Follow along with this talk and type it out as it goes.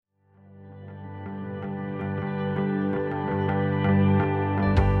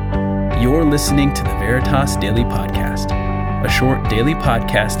You're listening to the Veritas Daily Podcast, a short daily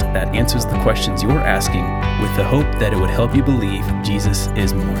podcast that answers the questions you're asking with the hope that it would help you believe Jesus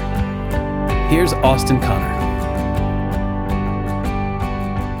is more. Here's Austin Connor.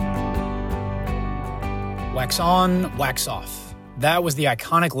 Wax on, wax off. That was the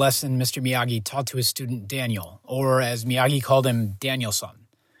iconic lesson Mr. Miyagi taught to his student Daniel, or as Miyagi called him, Daniel-san.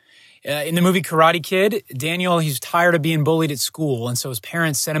 In the movie Karate Kid, Daniel, he's tired of being bullied at school, and so his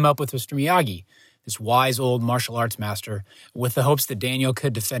parents set him up with Mr. Miyagi, this wise old martial arts master, with the hopes that Daniel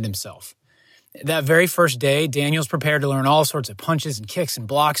could defend himself. That very first day, Daniel's prepared to learn all sorts of punches and kicks and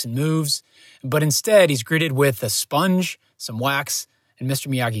blocks and moves, but instead he's greeted with a sponge, some wax, and Mr.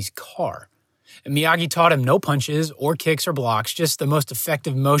 Miyagi's car. And Miyagi taught him no punches or kicks or blocks, just the most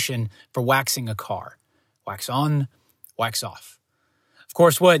effective motion for waxing a car. Wax on, wax off. Of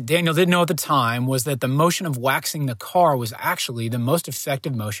course, what Daniel didn't know at the time was that the motion of waxing the car was actually the most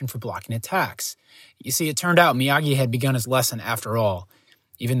effective motion for blocking attacks. You see, it turned out Miyagi had begun his lesson after all,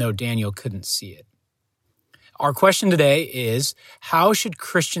 even though Daniel couldn't see it. Our question today is, how should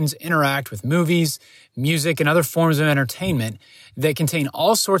Christians interact with movies, music, and other forms of entertainment that contain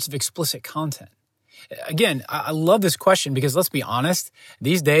all sorts of explicit content? Again, I love this question because let's be honest,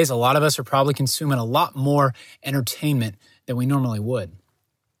 these days a lot of us are probably consuming a lot more entertainment than we normally would.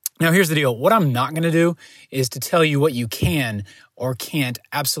 Now, here's the deal. What I'm not going to do is to tell you what you can or can't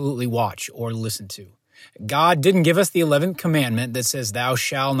absolutely watch or listen to. God didn't give us the 11th commandment that says, thou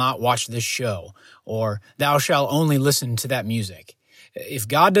shalt not watch this show, or thou shalt only listen to that music. If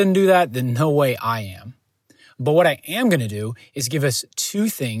God doesn't do that, then no way I am. But what I am going to do is give us two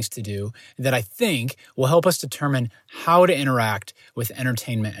things to do that I think will help us determine how to interact with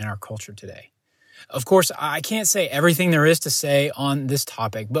entertainment in our culture today. Of course, I can't say everything there is to say on this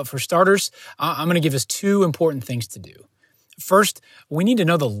topic, but for starters, I'm going to give us two important things to do. First, we need to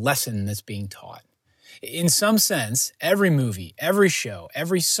know the lesson that's being taught. In some sense, every movie, every show,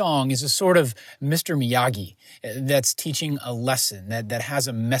 every song is a sort of Mr. Miyagi that's teaching a lesson, that has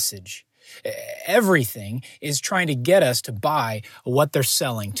a message. Everything is trying to get us to buy what they're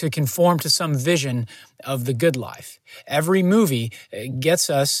selling, to conform to some vision of the good life. Every movie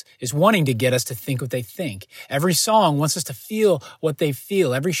is wanting to get us to think what they think. Every song wants us to feel what they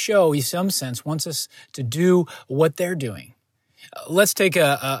feel. Every show, in some sense, wants us to do what they're doing. Let's take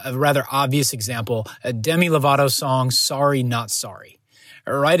a rather obvious example, a Demi Lovato song, Sorry Not Sorry.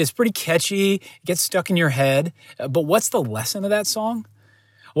 All right, it's pretty catchy, it gets stuck in your head, but what's the lesson of that song?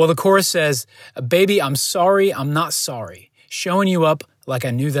 Well, the chorus says, baby, I'm sorry, I'm not sorry, showing you up like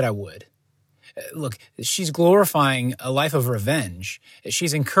I knew that I would. Look, she's glorifying a life of revenge.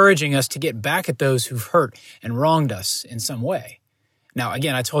 She's encouraging us to get back at those who've hurt and wronged us in some way. Now,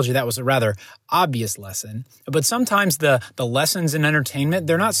 again, I told you that was a rather obvious lesson, but sometimes the lessons in entertainment,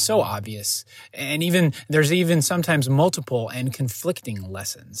 they're not so obvious. And there's even sometimes multiple and conflicting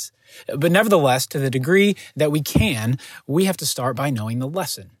lessons. But nevertheless, to the degree that we can, we have to start by knowing the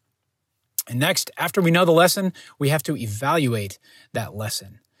lesson. And next, after we know the lesson, we have to evaluate that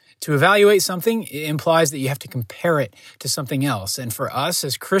lesson. To evaluate something, it implies that you have to compare it to something else. And for us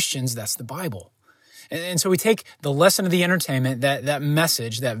as Christians, that's the Bible. And so we take the lesson of the entertainment, that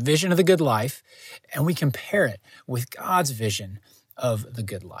message, that vision of the good life, and we compare it with God's vision of the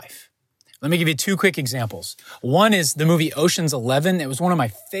good life. Let me give you two quick examples. One is the movie Ocean's 11. It was one of my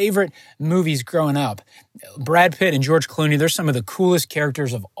favorite movies growing up. Brad Pitt and George Clooney, they're some of the coolest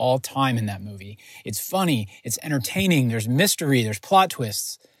characters of all time in that movie. It's funny, it's entertaining, there's mystery, there's plot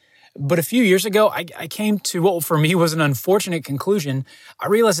twists. But a few years ago, I came to what for me was an unfortunate conclusion. I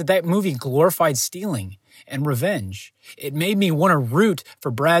realized that movie glorified stealing and revenge. It made me want to root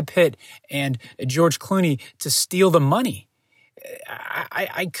for Brad Pitt and George Clooney to steal the money.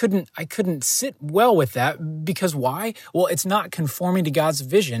 I couldn't sit well with that because why? Well, it's not conforming to God's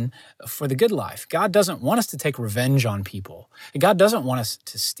vision for the good life. God doesn't want us to take revenge on people. God doesn't want us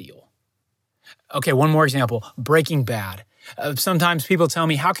to steal. Okay, one more example, Breaking Bad. Sometimes people tell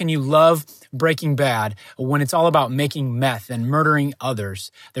me, how can you love Breaking Bad when it's all about making meth and murdering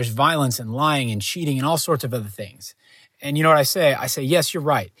others? There's violence and lying and cheating and all sorts of other things. And you know what I say? I say, yes, you're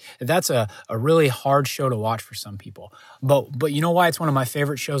right. That's a really hard show to watch for some people. But you know why it's one of my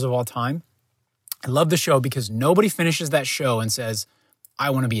favorite shows of all time? I love the show because nobody finishes that show and says, I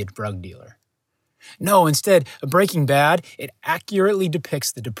want to be a drug dealer. No, instead, Breaking Bad, it accurately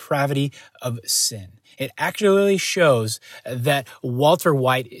depicts the depravity of sin. It accurately shows that Walter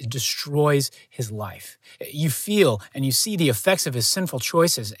White destroys his life. You feel and you see the effects of his sinful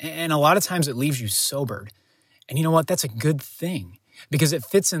choices, and a lot of times it leaves you sobered. And you know what? That's a good thing because it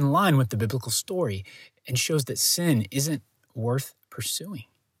fits in line with the biblical story and shows that sin isn't worth pursuing.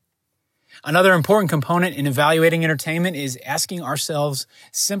 Another important component in evaluating entertainment is asking ourselves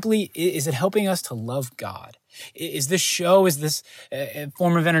simply, is it helping us to love God? Is this show, is this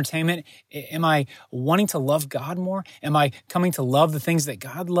form of entertainment, am I wanting to love God more? Am I coming to love the things that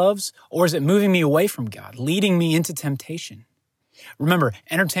God loves? Or is it moving me away from God, leading me into temptation? Remember,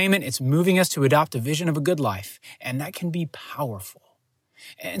 entertainment, it's moving us to adopt a vision of a good life, and that can be powerful.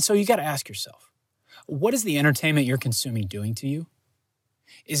 And so you got to ask yourself, what is the entertainment you're consuming doing to you?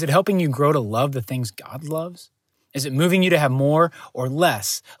 Is it helping you grow to love the things God loves? Is it moving you to have more or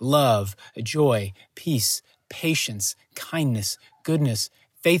less love, joy, peace, patience, kindness, goodness,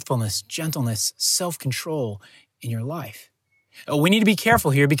 faithfulness, gentleness, self-control in your life? We need to be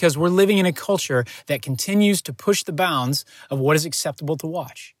careful here because we're living in a culture that continues to push the bounds of what is acceptable to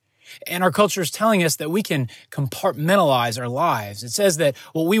watch. And our culture is telling us that we can compartmentalize our lives. It says that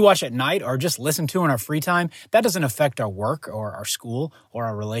what we watch at night or just listen to in our free time, that doesn't affect our work or our school or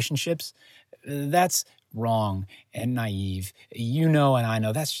our relationships. That's wrong and naive. You know and I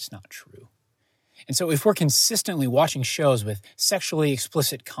know that's just not true. And so if we're consistently watching shows with sexually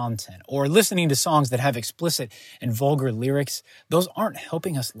explicit content or listening to songs that have explicit and vulgar lyrics, those aren't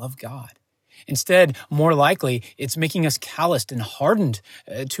helping us love God. Instead, more likely, it's making us calloused and hardened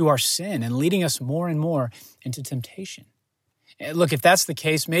to our sin and leading us more and more into temptation. Look, if that's the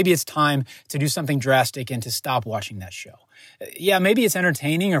case, maybe it's time to do something drastic and to stop watching that show. Yeah, maybe it's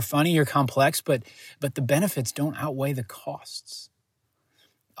entertaining or funny or complex, but the benefits don't outweigh the costs.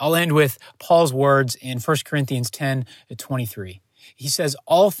 I'll end with Paul's words in 1 Corinthians 10:23. He says,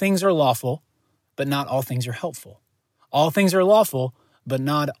 all things are lawful, but not all things are helpful. All things are lawful, but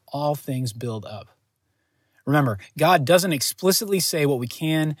not all things build up. Remember, God doesn't explicitly say what we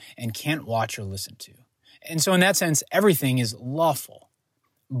can and can't watch or listen to. And so in that sense, everything is lawful.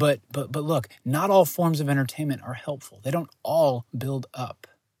 But look, not all forms of entertainment are helpful. They don't all build up.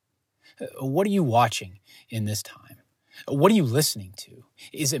 What are you watching in this time? What are you listening to?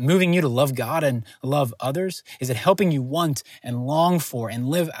 Is it moving you to love God and love others? Is it helping you want and long for and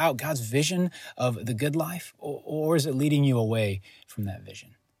live out God's vision of the good life? Or is it leading you away from that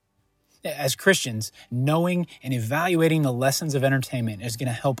vision? As Christians, knowing and evaluating the lessons of entertainment is going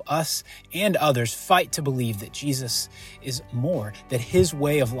to help us and others fight to believe that Jesus is more, that his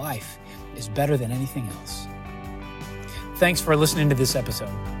way of life is better than anything else. Thanks for listening to this episode.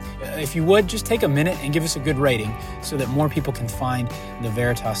 If you would, just take a minute and give us a good rating so that more people can find the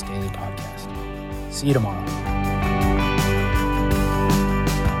Veritas Daily Podcast. See you tomorrow.